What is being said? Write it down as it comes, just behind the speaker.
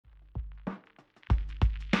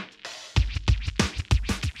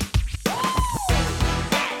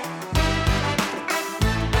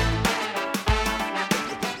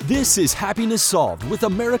This is Happiness Solved with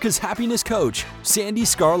America's happiness coach, Sandy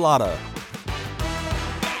Scarlatta.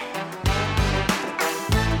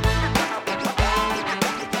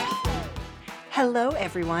 Hello,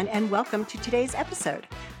 everyone, and welcome to today's episode.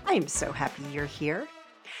 I am so happy you're here.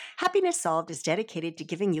 Happiness Solved is dedicated to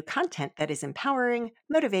giving you content that is empowering,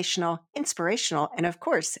 motivational, inspirational, and of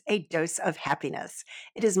course, a dose of happiness.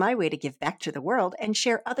 It is my way to give back to the world and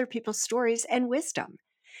share other people's stories and wisdom.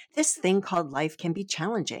 This thing called life can be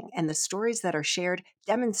challenging, and the stories that are shared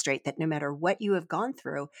demonstrate that no matter what you have gone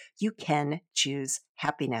through, you can choose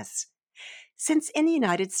happiness. Since in the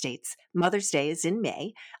United States, Mother's Day is in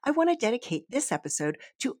May, I want to dedicate this episode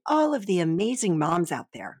to all of the amazing moms out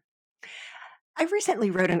there. I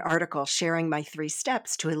recently wrote an article sharing my 3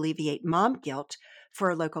 steps to alleviate mom guilt for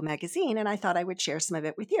a local magazine, and I thought I would share some of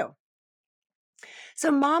it with you.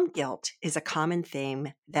 So, mom guilt is a common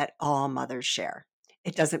theme that all mothers share.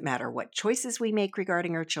 It doesn't matter what choices we make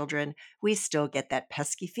regarding our children, we still get that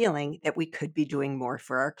pesky feeling that we could be doing more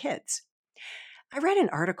for our kids. I read an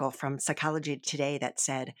article from Psychology Today that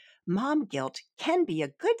said, mom guilt can be a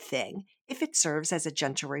good thing if it serves as a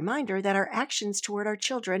gentle reminder that our actions toward our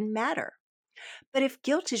children matter. But if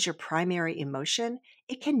guilt is your primary emotion,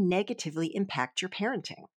 it can negatively impact your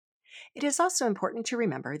parenting. It is also important to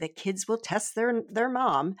remember that kids will test their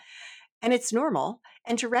mom, and it's normal,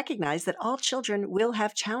 and to recognize that all children will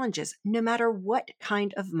have challenges no matter what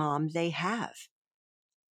kind of mom they have.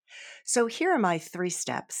 So here are my 3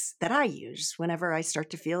 steps that I use whenever I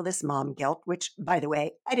start to feel this mom guilt, which, by the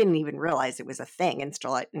way, I didn't even realize it was a thing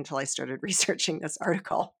until I started researching this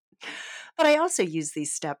article. But I also use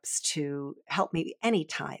these steps to help me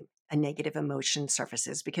anytime a negative emotion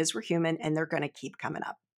surfaces, because we're human and they're going to keep coming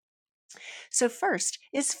up. So first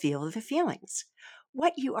is feel the feelings.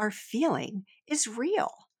 What you are feeling is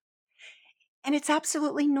real, and it's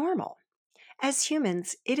absolutely normal. As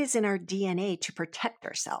humans, it is in our DNA to protect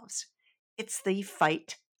ourselves. It's the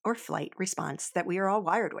fight or flight response that we are all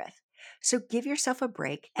wired with. So give yourself a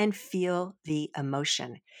break and feel the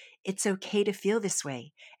emotion. It's okay to feel this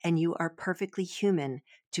way, and you are perfectly human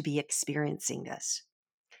to be experiencing this.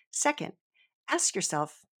 Second, ask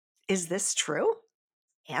yourself, is this true?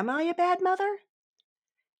 Am I a bad mother?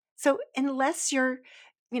 So unless you're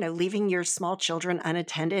leaving your small children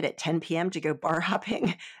unattended at 10 p.m. to go bar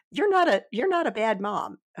hopping, you're not a bad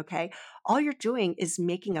mom, okay? All you're doing is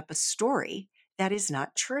making up a story that is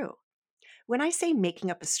not true. When I say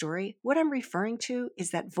making up a story, what I'm referring to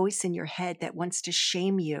is that voice in your head that wants to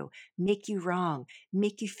shame you, make you wrong,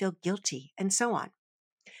 make you feel guilty, and so on.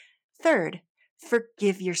 Third,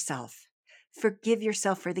 forgive yourself. Forgive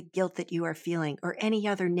yourself for the guilt that you are feeling or any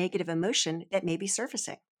other negative emotion that may be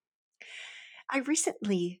surfacing. I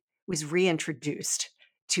recently was reintroduced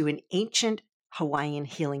to an ancient Hawaiian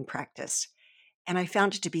healing practice, and I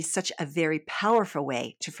found it to be such a very powerful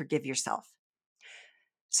way to forgive yourself.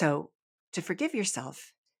 So, to forgive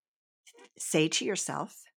yourself, say to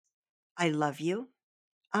yourself, I love you.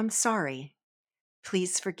 I'm sorry.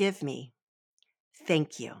 Please forgive me.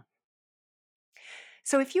 Thank you.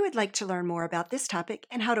 So if you would like to learn more about this topic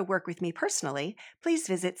and how to work with me personally, please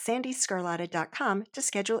visit sandyscarlatta.com to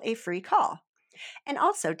schedule a free call, and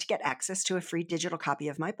also to get access to a free digital copy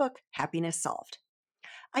of my book, Happiness Solved.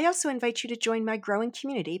 I also invite you to join my growing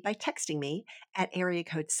community by texting me at area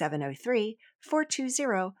code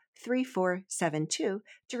 703-420-3472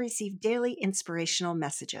 to receive daily inspirational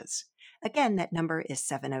messages. Again, that number is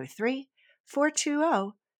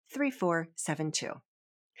 703-420-3472.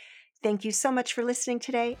 Thank you so much for listening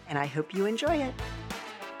today, and I hope you enjoy it.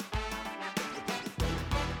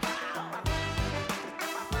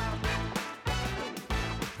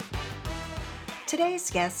 Today's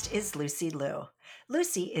guest is Lucy Liu.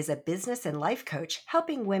 Lucy is a business and life coach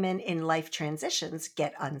helping women in life transitions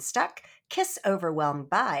get unstuck, kiss overwhelmed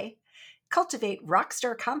by, cultivate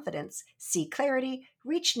rockstar confidence, see clarity,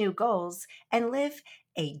 reach new goals, and live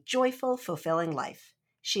a joyful, fulfilling life.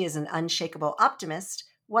 She is an unshakable optimist,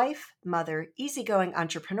 wife, mother, easygoing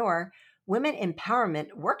entrepreneur, women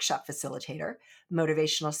empowerment workshop facilitator,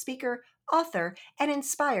 motivational speaker, author, and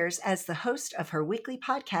inspires as the host of her weekly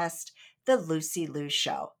podcast, The Lucy Liu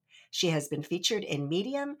Show. She has been featured in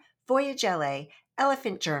Medium, Voyage LA,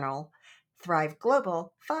 Elephant Journal, Thrive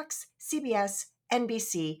Global, Fox, CBS,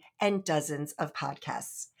 NBC, and dozens of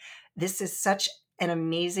podcasts. This is such an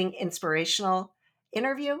amazing, inspirational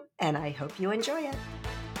interview, and I hope you enjoy it.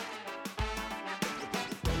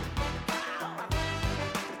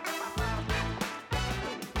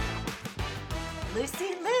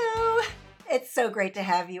 Lucy Liu, it's so great to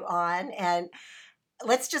have you on, and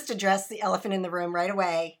let's just address the elephant in the room right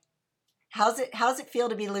away. How's it feel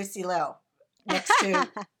to be Lucy Liu? next to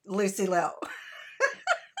Lucy Liu.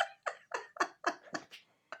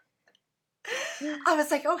 I was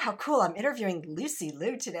like, oh, how cool. I'm interviewing Lucy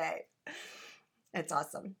Liu today. It's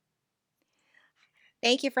awesome.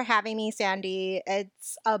 Thank you for having me, Sandy.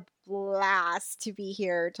 It's a blast to be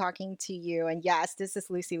here talking to you. And yes, this is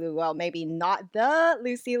Lucy Liu. Well, maybe not the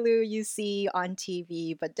Lucy Liu you see on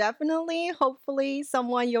TV, but definitely, hopefully,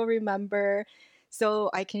 someone you'll remember so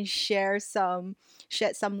I can shed some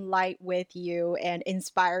light with you and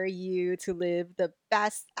inspire you to live the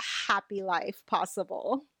best happy life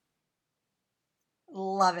possible.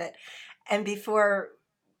 Love it. And before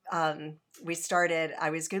we started, I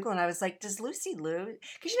was Googling, I was like, does Lucy Liu,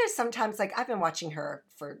 because sometimes like I've been watching her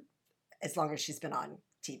for as long as she's been on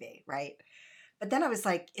TV, right? But then I was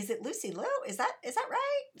like, is it Lucy Liu? Is that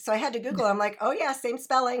right? So I had to Google. I'm like, oh yeah, same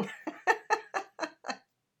spelling.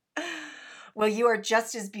 Well, you are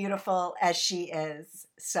just as beautiful as she is.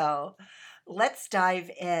 So let's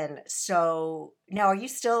dive in. So now, are you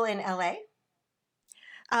still in LA?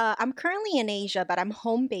 I'm currently in Asia, but I'm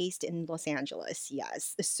home based in Los Angeles.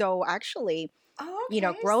 Yes. So actually, Oh,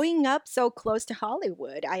 okay. growing up so close to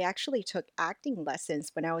Hollywood, I actually took acting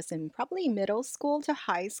lessons when I was in probably middle school to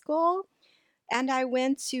high school. And I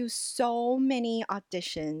went to so many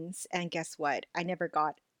auditions, and guess what? I never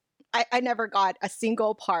got a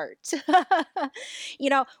single part.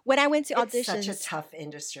 When I went to It's such a auditions, tough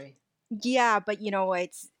industry. yeah, but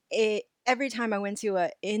every time I went to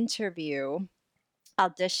an interview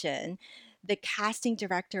audition, the casting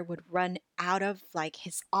director would run out of like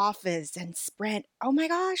his office and sprint, oh my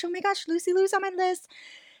gosh, Lucy Liu's on my list.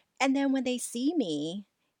 And then when they see me,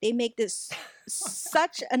 they make this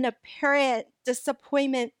such an apparent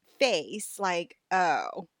disappointment face, like,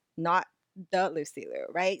 oh, not the Lucy Liu,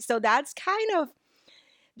 right? So that's kind of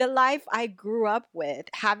the life I grew up with,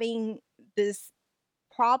 having this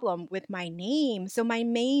problem with my name. So my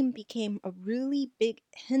name became a really big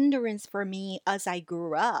hindrance for me as I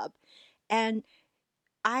grew up. And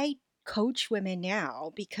I coach women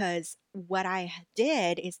now because what I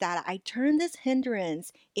did is that I turned this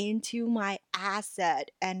hindrance into my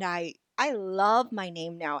asset, and I love my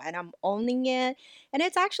name now and I'm owning it. And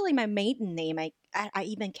it's actually my maiden name. I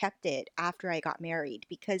even kept it after I got married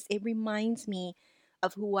because it reminds me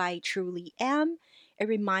of who I truly am. It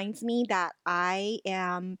reminds me that I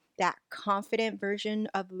am that confident version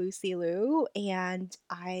of Lucy Liu, and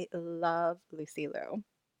I love Lucy Liu.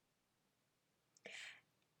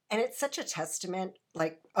 And it's such a testament,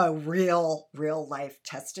 like a real life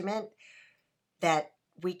testament, that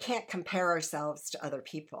we can't compare ourselves to other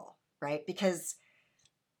people, right? Because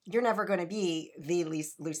you're never going to be the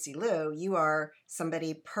Lucy Liu. You are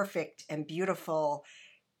somebody perfect and beautiful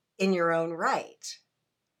in your own right.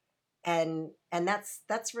 And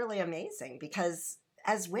that's really amazing, because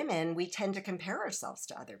as women, we tend to compare ourselves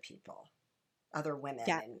to other people, other women.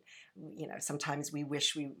 Yeah. And, sometimes we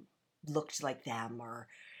wish we looked like them, or,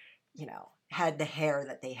 had the hair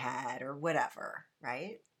that they had, or whatever,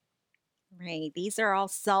 right? Right. These are all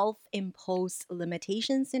self imposed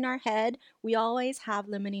limitations in our head. We always have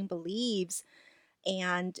limiting beliefs.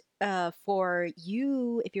 And for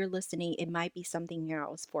you, if you're listening, it might be something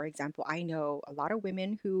else. For example, I know a lot of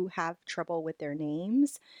women who have trouble with their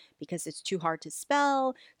names because it's too hard to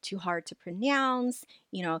spell, too hard to pronounce,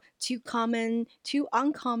 too common, too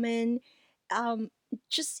uncommon. Um,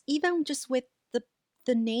 just with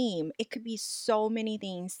the name, it could be so many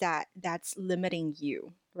things that's limiting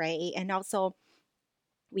you, right? And also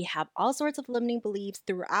we have all sorts of limiting beliefs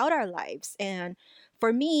throughout our lives. And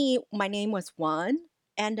for me, my name was one.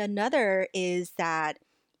 And another is that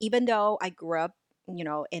even though I grew up,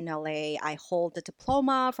 in LA, I hold a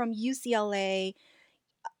diploma from UCLA,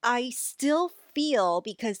 I still feel,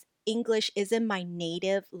 because English isn't my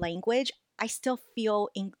native language, I still feel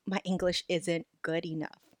my English isn't good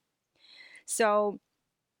enough. So,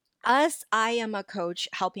 as I am a coach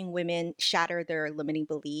helping women shatter their limiting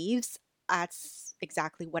beliefs, that's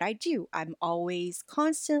exactly what I do. I'm always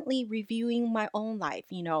constantly reviewing my own life.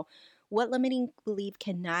 What limiting belief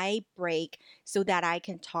can I break so that I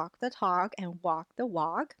can talk the talk and walk the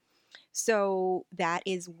walk? So that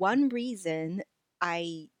is one reason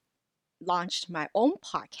I launched my own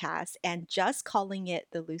podcast and just calling it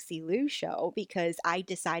The Lucy Liu Show, because I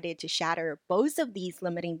decided to shatter both of these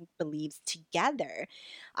limiting beliefs together.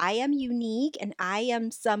 I am unique and I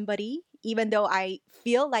am somebody, even though I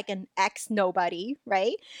feel like an ex nobody,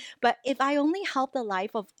 right? But if I only help the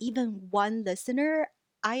life of even one listener,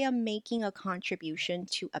 I am making a contribution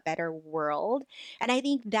to a better world. And I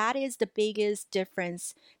think that is the biggest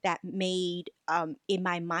difference that made in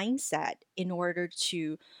my mindset in order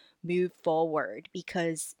to move forward,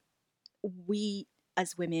 because we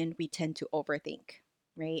as women, we tend to overthink,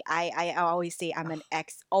 right? I always say I'm an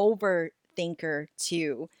ex overthinker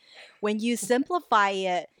too. When you simplify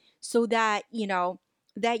it so that,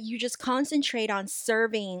 that you just concentrate on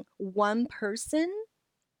serving one person,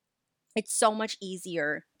 it's so much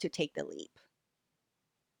easier to take the leap.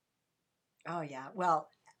 Oh, yeah. Well,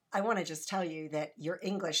 I want to just tell you that your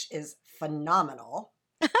English is phenomenal.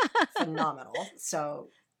 Phenomenal. So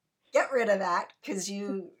get rid of that because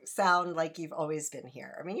you sound like you've always been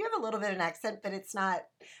here. I mean, you have a little bit of an accent, but it's not.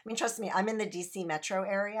 I mean, trust me, I'm in the DC metro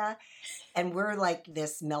area and we're like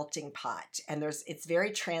this melting pot and it's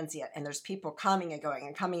very transient and there's people coming and going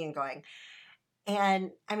and coming and going.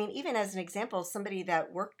 And I mean, even as an example, somebody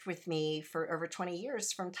that worked with me for over 20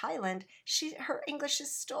 years from Thailand, her English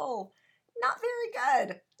is still not very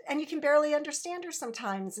good. And you can barely understand her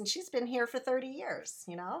sometimes. And she's been here for 30 years,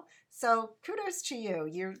 you know? So kudos to you.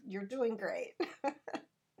 You're doing great.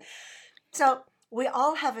 So we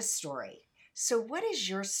all have a story. So what is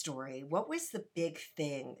your story? What was the big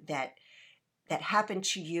thing that happened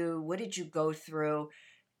to you? What did you go through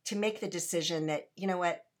to make the decision that, you know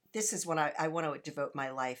what, this is when I want to devote my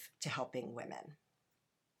life to helping women?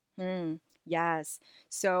 Yes.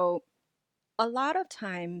 So a lot of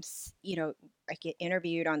times, I get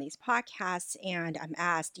interviewed on these podcasts and I'm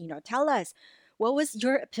asked, tell us, what was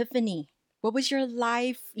your epiphany? What was your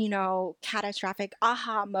life, catastrophic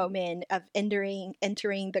aha moment of entering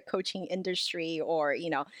the coaching industry, or,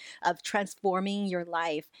 of transforming your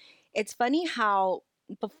life? It's funny how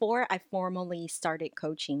before I formally started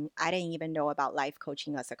coaching, I didn't even know about life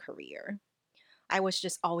coaching as a career. I was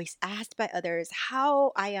just always asked by others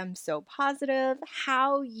how I am so positive,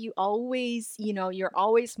 how you always, you're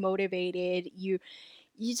always motivated. You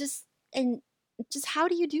just, and just how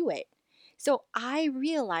do you do it? So I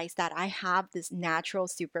realized that I have this natural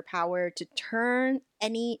superpower to turn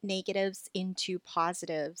any negatives into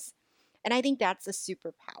positives. And I think that's a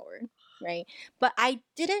superpower, right? But I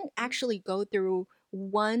didn't actually go through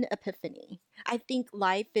one epiphany. I think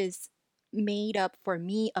life is made up for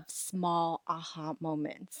me of small aha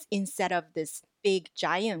moments instead of this big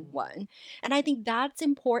giant one. And I think that's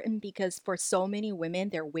important because for so many women,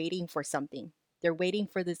 they're waiting for something. They're waiting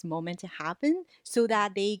for this moment to happen so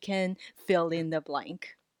that they can fill in the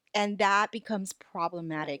blank. And that becomes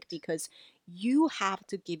problematic Right. because you have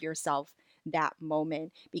to give yourself that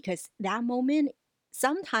moment, because that moment,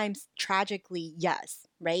 sometimes tragically, yes,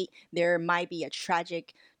 right? There might be a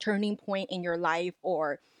tragic turning point in your life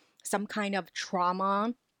or some kind of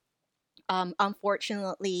trauma,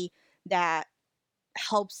 unfortunately, that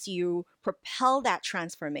helps you propel that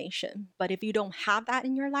transformation. But if you don't have that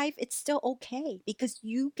in your life, it's still okay because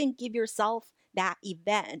you can give yourself that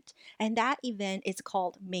event. And that event is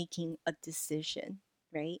called making a decision,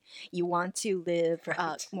 right? You want to live a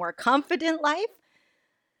Right. more confident life?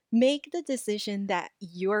 Make the decision that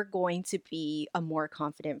you're going to be a more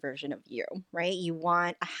confident version of you, right? You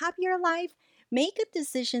want a happier life? Make a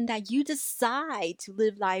decision that you decide to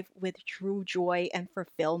live life with true joy and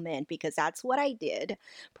fulfillment, because that's what I did.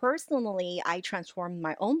 Personally, I transformed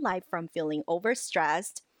my own life from feeling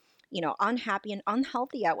overstressed, unhappy and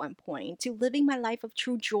unhealthy at one point, to living my life of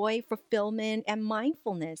true joy, fulfillment, and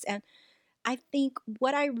mindfulness. And I think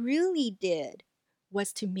what I really did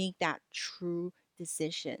was to make that true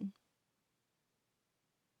decision.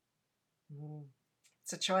 Mm.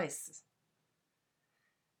 It's a choice,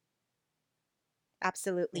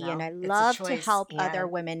 Absolutely. And I it's a love to choice. help other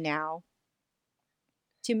And women now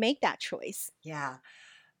to make that choice. yeah,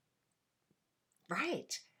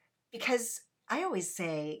 right. Because I always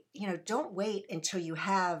say, don't wait until you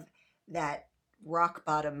have that rock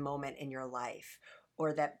bottom moment in your life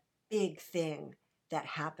or that big thing that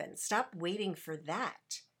happens. Stop waiting for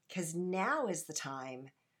that because now is the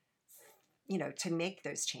time, to make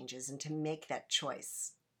those changes and to make that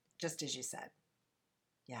choice, just as you said.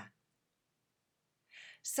 Yeah.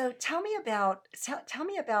 So tell me about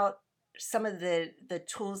some of the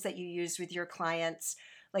tools that you use with your clients.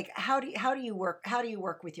 Like how do you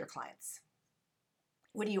work with your clients?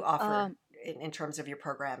 What do you offer Um, in terms of your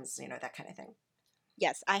programs, that kind of thing?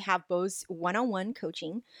 yes, I have both one on one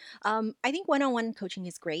coaching. I think one on one coaching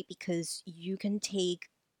is great because you can take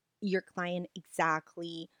your client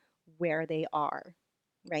exactly where they are,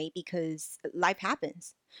 right? Because life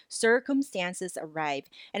happens, circumstances arrive.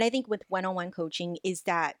 And I think with one on one coaching is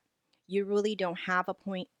that you really don't have a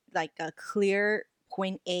point, like a clear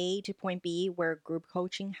point A to point B where group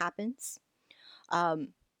coaching happens. Um,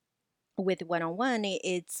 with one on one,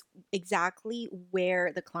 it's exactly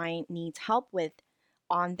where the client needs help with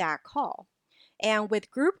on that call. And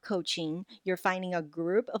with group coaching, you're finding a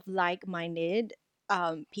group of like minded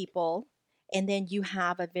people And then you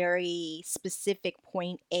have a very specific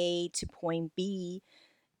point A to point B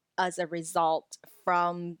as a result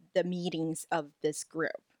from the meetings of this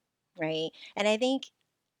group, right? And I think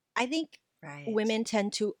Right. women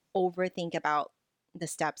tend to overthink about the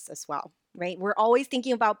steps as well, right? We're always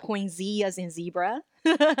thinking about point Z as in zebra,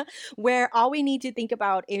 where all we need to think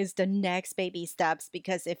about is the next baby steps.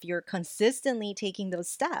 Because if you're consistently taking those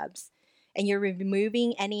steps and you're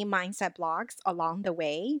removing any mindset blocks along the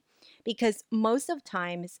way, because most of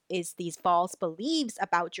times is these false beliefs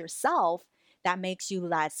about yourself that makes you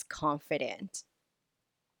less confident.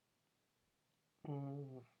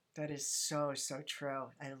 Mm, that is so, so true.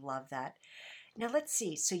 I love that. Now, let's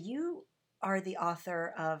see. So, you are the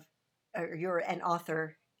author of, or you're an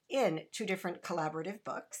author in two different collaborative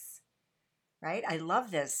books, right? I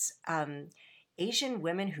love this. Asian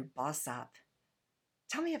Women Who Boss Up.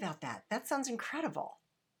 Tell me about that. That sounds incredible.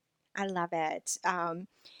 I love it.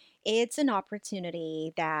 It's an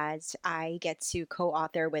opportunity that I get to co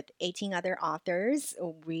author with 18 other authors.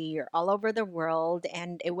 We're all over the world,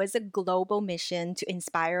 and it was a global mission to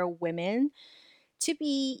inspire women to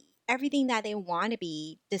be everything that they want to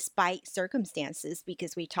be despite circumstances,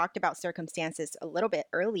 because we talked about circumstances a little bit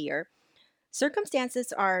earlier.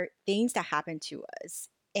 Circumstances are things that happen to us.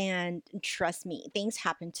 And trust me, things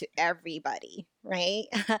happen to everybody, right?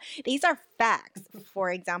 These are facts. For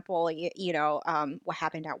example, what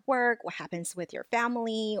happened at work, what happens with your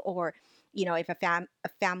family, or, if a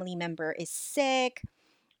family member is sick.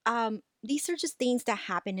 These are just things that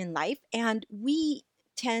happen in life. And we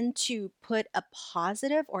tend to put a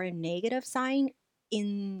positive or a negative sign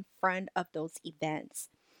in front of those events.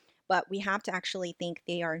 But we have to actually think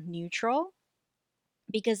they are neutral,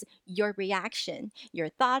 because your reaction, your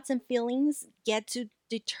thoughts and feelings get to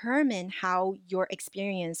determine how your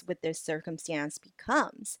experience with this circumstance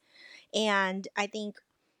becomes. And I think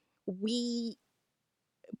we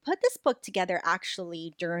put this book together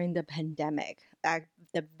actually during the pandemic, at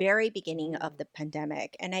the very beginning of Mm, the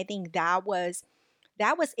pandemic. And I think that was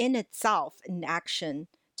in itself an action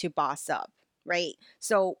to boss up, right?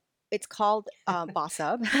 So it's called boss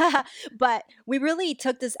up, but we really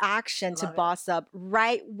took this I action to love it. boss up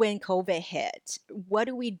right when COVID hit. What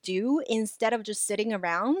do we do? Instead of just sitting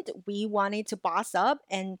around, we wanted to boss up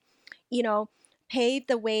and, you know, pave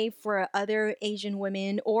the way for other Asian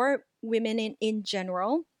women or women in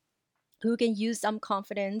general who can use some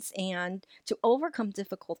confidence and to overcome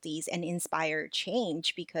difficulties and inspire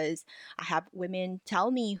change. Because I have women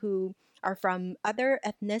tell me who are from other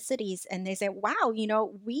ethnicities, and they say, wow,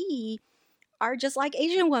 we are just like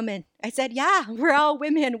Asian women. I said, yeah, we're all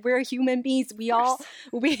women, we're human beings, Of course.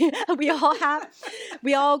 we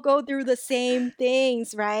we all go through the same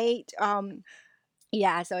things, right?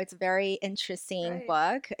 Yeah, so it's a very interesting Right.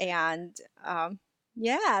 book. And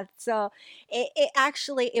yeah, so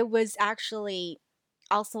it was actually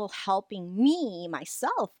also helping me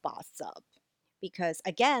myself boss up. Because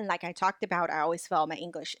again, like I talked about, I always felt my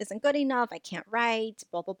English isn't good enough, I can't write,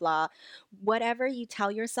 blah blah blah. Whatever you tell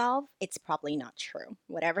yourself, it's probably not true.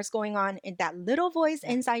 Whatever's going on in that little voice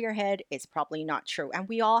Yeah. inside your head is probably not true, and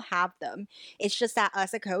we all have them. It's just that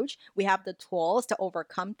as a coach, we have the tools to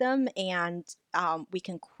overcome them. And we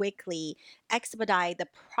can quickly expedite the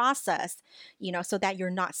process, so that you're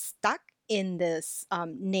not stuck in this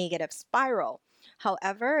negative spiral.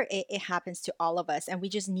 However, it happens to all of us, and we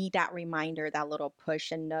just need that reminder, that little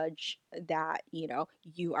push and nudge that,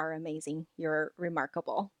 you are amazing, you're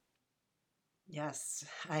remarkable. Yes.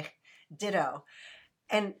 I ditto.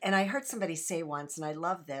 And I heard somebody say once, and I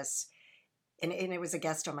love this, and it was a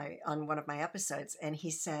guest on one of my episodes, and he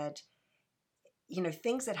said,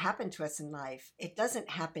 things that happen to us in life, it doesn't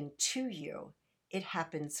happen to you, it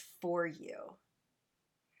happens for you.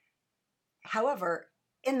 However,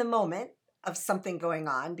 in the moment of something going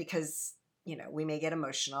on, because we may get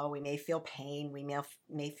emotional, we may feel pain, we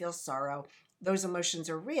may feel sorrow. Those emotions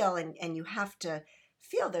are real, and you have to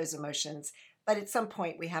feel those emotions. But at some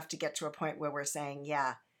point, we have to get to a point where we're saying,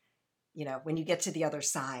 yeah, when you get to the other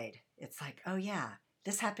side, it's like, oh yeah,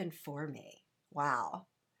 this happened for me. Wow.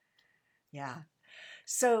 Yeah.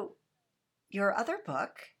 So your other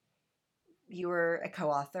book, you were a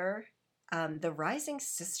co-author, The Rising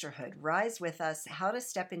Sisterhood, Rise With Us, How to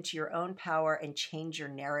Step into Your Own Power and Change Your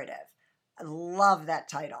Narrative. I love that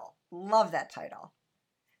title. Love that title.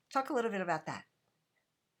 Talk a little bit about that.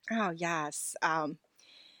 Oh, yes.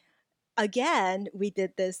 Again, we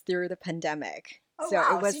did this through the pandemic. Oh, So it wow.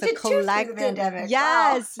 So was you a did two through the collective. pandemic. Wow.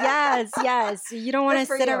 Yes, yes, yes. You don't want Good to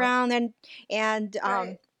for sit you. around and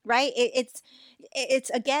Right. right? It's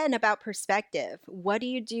again about perspective. What do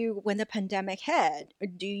you do when the pandemic hit?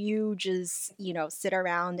 Do you just, sit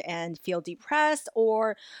around and feel depressed,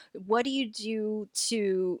 or what do you do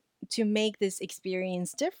to make this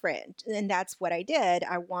experience different? And that's what I did.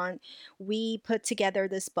 We put together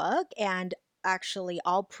this book, and actually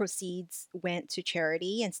all proceeds went to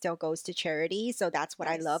charity and still goes to charity. So that's what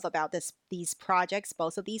I love Nice. about these projects.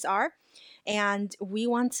 Both of these are. And we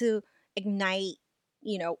want to ignite,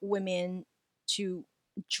 women to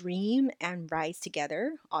dream and rise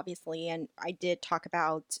together, obviously. And I did talk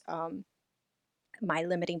about my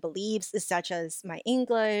limiting beliefs, such as my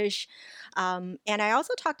English. And I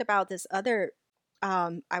also talked about this other,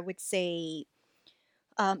 I would say,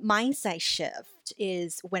 mindset shift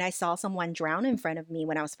is when I saw someone drown in front of me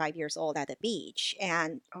when I was 5 years old at the beach.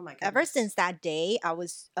 And Oh my ever goodness. since that day, I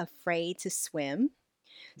was afraid to swim.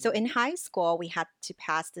 So Mm. in high school, we had to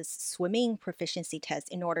pass this swimming proficiency test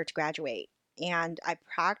in order to graduate. And I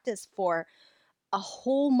practiced for a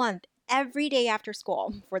whole month every day after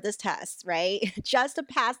school for this test, right? Just to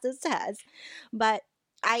pass this test. But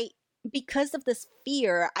I, because of this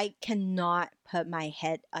fear, I cannot put my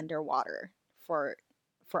head underwater for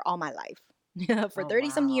all my life. For Oh 30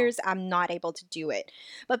 some wow. years, I'm not able to do it.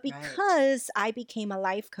 But Right. because I became a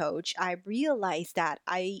life coach, I realized that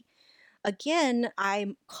I'm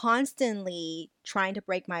constantly trying to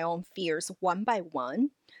break my own fears one by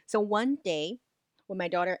one. So one day, when my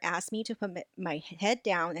daughter asked me to put my head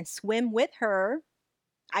down and swim with her,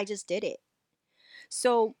 I just did it.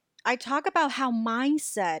 So I talk about how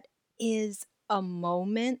mindset is a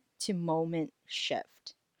moment to moment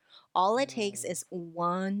shift. All it takes Mm. is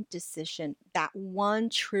one decision, that one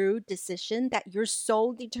true decision that you're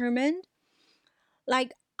so determined.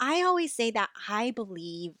 Like, I always say that I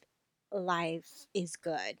believe life is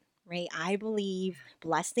good, right? I believe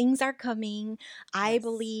blessings are coming. I Yes.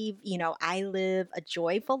 believe, I live a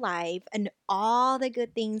joyful life and all the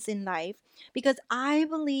good things in life because I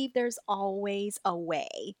believe there's always a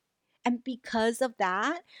way. And because of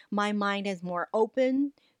that, my mind is more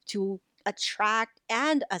open to attract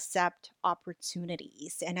and accept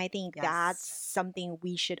opportunities. And I think that's Yes. something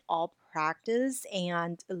we should all practice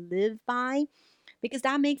and live by because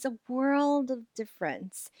that makes a world of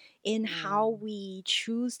difference in how Mm. we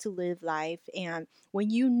choose to live life. And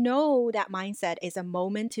when you know that mindset is a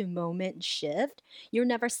moment to moment shift, you're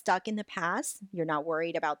never stuck in the past, you're not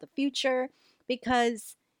worried about the future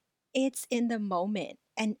because it's in the moment.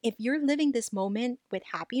 And if you're living this moment with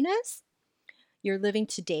happiness, you're living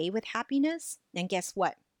today with happiness, then guess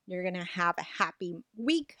what? You're going to have a happy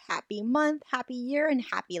week, happy month, happy year, and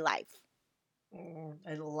happy life. Mm.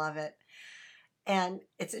 I love it. And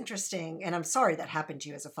it's interesting, and I'm sorry that happened to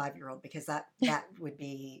you as a 5-year old because that would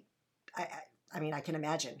be, I mean, I can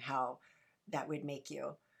imagine how that would make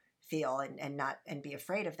you feel and not and be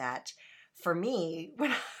afraid of that. For me,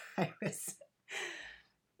 when I was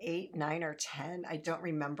 8, 9, or 10, I don't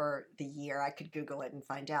remember the year. I could Google it and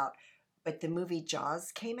find out. But the movie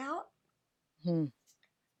Jaws came out, Hmm.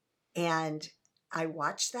 and I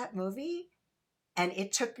watched that movie, and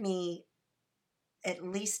it took me at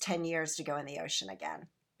least 10 years to go in the ocean again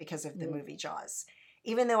because of the Mm, movie Jaws,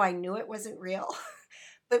 even though I knew it wasn't real.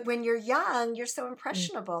 But when you're young, you're so mm.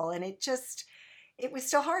 impressionable, and it was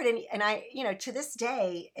still hard. And I, to this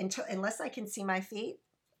day, unless I can see my feet,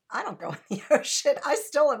 I don't go in the ocean. I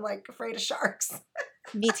still am like afraid of sharks.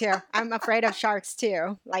 Me too. I'm afraid of sharks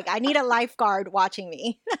too. Like, I need a lifeguard watching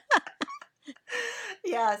me.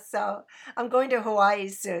 Yeah, so I'm going to Hawaii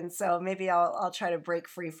soon, so maybe I'll try to break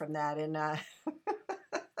free from that and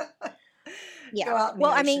Yeah. go out in the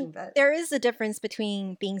Well, I mean, ocean. But there is a difference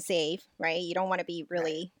between being safe, right? You don't want to be right,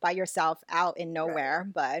 really by yourself out in right. nowhere,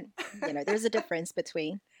 but there's a difference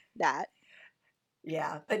between that.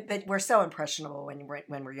 Yeah, but we're so impressionable when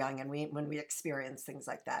we're young, and when we experience things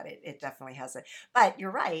like that, it definitely has a. But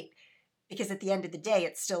you're right, because at the end of the day,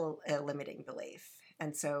 it's still a limiting belief,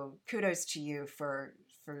 and so kudos to you for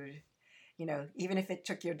even if it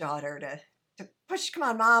took your daughter to push. Come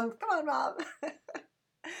on, mom. Come on, mom.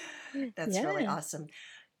 That's really Yeah. awesome.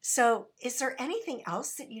 So, is there anything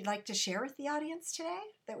else that you'd like to share with the audience today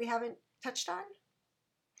that we haven't touched on?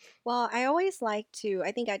 Well, I always like to,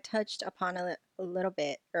 I think I touched upon a little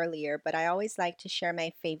bit earlier, but I always like to share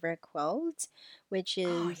my favorite quote, which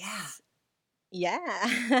Oh yeah, is,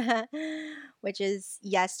 yeah, which is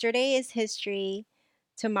yesterday is history,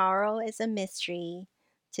 tomorrow is a mystery,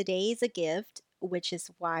 today is a gift, which is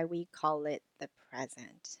why we call it the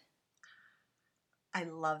present. I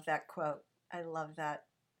love that quote. I love that.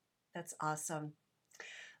 That's awesome.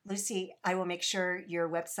 Lucy, I will make sure your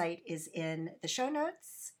website is in the show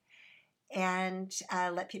notes. and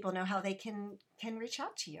let people know how they can reach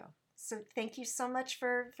out to you. So thank you so much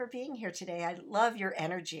for being here today. I love your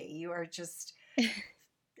energy. You are just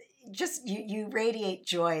you radiate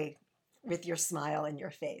joy with your smile and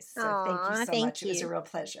your face. So thank you Aw, so thank much. It was a you. real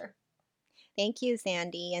pleasure. Thank you,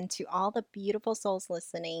 Sandy. And to all the beautiful souls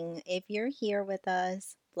listening, if you're here with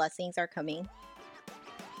us, blessings are coming.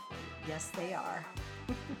 Yes, they are.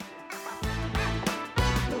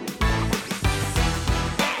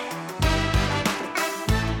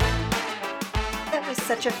 That was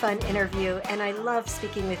such a fun interview, and I love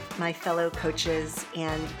speaking with my fellow coaches,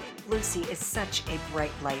 and Lucy is such a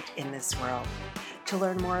bright light in this world. To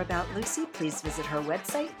learn more about Lucy, please visit her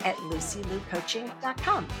website at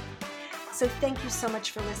lucyloucoaching.com. So thank you so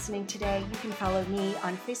much for listening today. You can follow me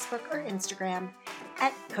on Facebook or Instagram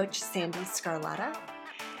at Coach Sandy Scarlatta.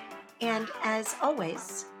 And as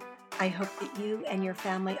always, I hope that you and your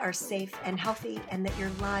family are safe and healthy, and that your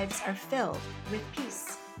lives are filled with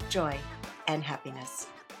peace, joy, and happiness.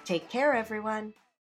 Take care, everyone.